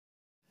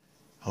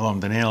Hello,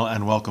 I'm Daniel,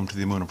 and welcome to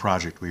the Emunah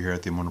Project. We here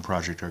at the Emunah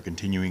Project are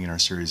continuing in our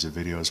series of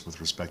videos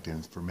with respect to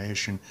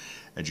information,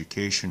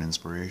 education,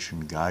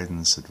 inspiration,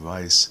 guidance,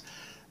 advice,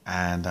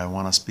 and I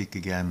want to speak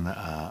again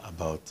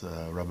about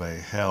Rabbi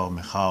Yehiel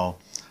Mikhal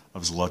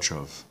of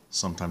Zlotchov,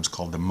 sometimes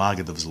called the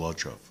Maggid of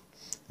Zlotchov,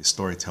 the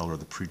storyteller,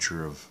 the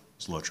preacher of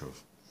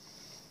Zlotchov.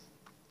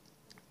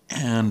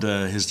 And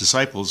his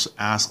disciples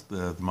asked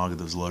the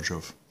Maggid of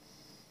Zlotchov,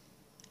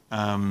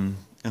 in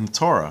the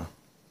Torah,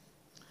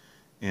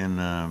 in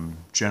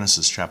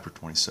Genesis chapter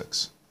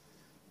 26,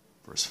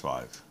 verse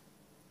 5,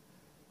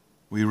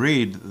 we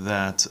read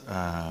that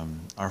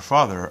our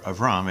father,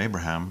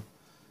 Abraham,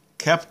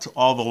 kept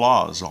all the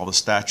laws, all the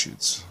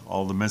statutes,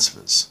 all the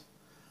mitzvahs.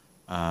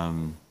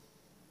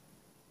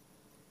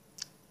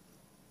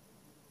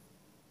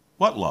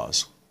 What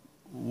laws?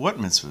 What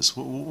mitzvahs?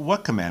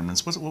 What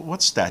commandments?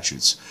 What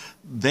statutes?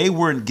 They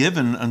weren't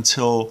given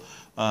until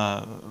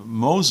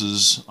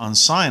Moses on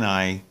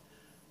Sinai,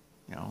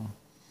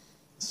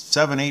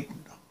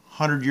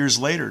 700-800 years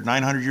later,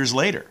 900 years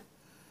later.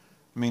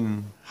 I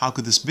mean, how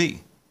could this be?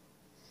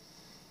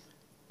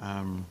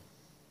 And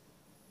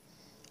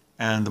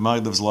the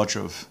Maggid of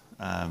Zlotchov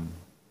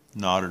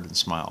nodded and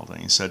smiled,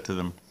 and he said to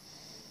them,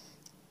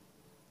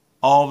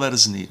 all that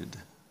is needed,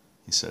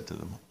 he said to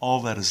them, all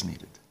that is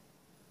needed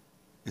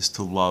is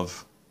to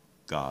love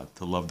God,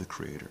 to love the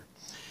Creator.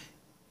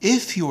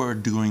 If you are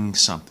doing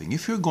something,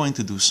 if you're going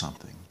to do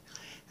something,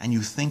 and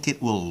you think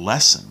it will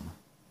lessen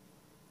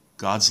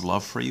God's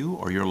love for you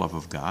or your love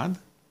of God,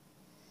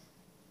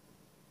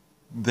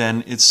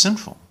 then it's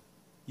sinful.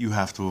 You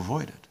have to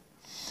avoid it.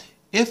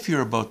 If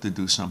you're about to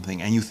do something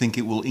and you think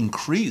it will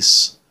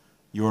increase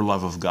your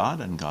love of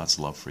God and God's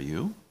love for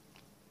you,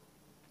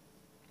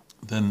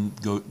 then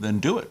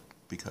do it,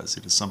 because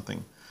it is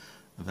something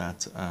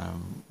that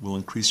will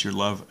increase your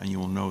love, and you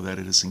will know that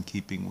it is in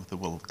keeping with the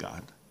will of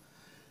God.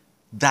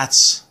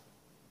 That's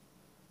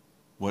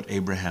what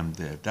Abraham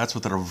did. That's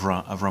what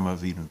Avram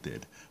Avinu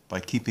did. By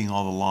keeping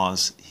all the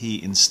laws,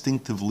 he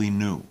instinctively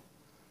knew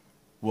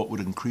what would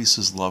increase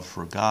his love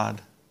for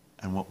God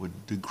and what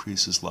would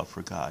decrease his love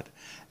for God.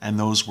 And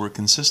those were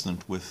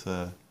consistent with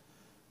the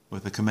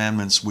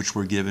commandments which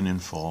were given in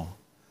full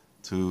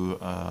to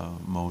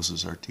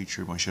Moses, our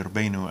teacher, Moshe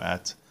Rabbeinu,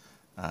 at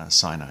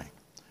Sinai.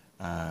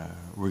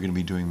 We're going to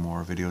be doing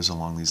more videos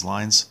along these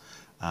lines.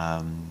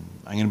 I'm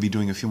going to be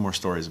doing a few more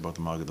stories about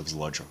the Maggid of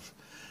Zlotchov.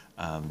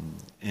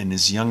 In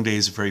his young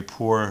days, very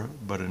poor,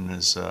 but in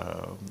his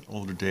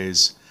older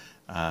days,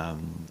 a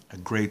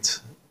great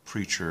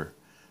preacher,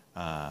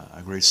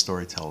 a great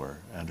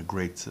storyteller, and a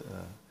great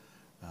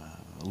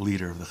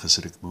leader of the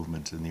Hasidic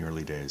movement in the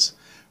early days.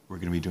 We're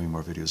going to be doing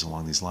more videos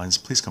along these lines.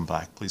 Please come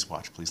back, please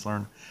watch, please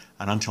learn.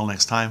 And until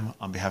next time,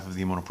 on behalf of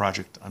the Emunah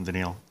Project, I'm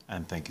Daniel,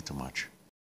 and thank you too much.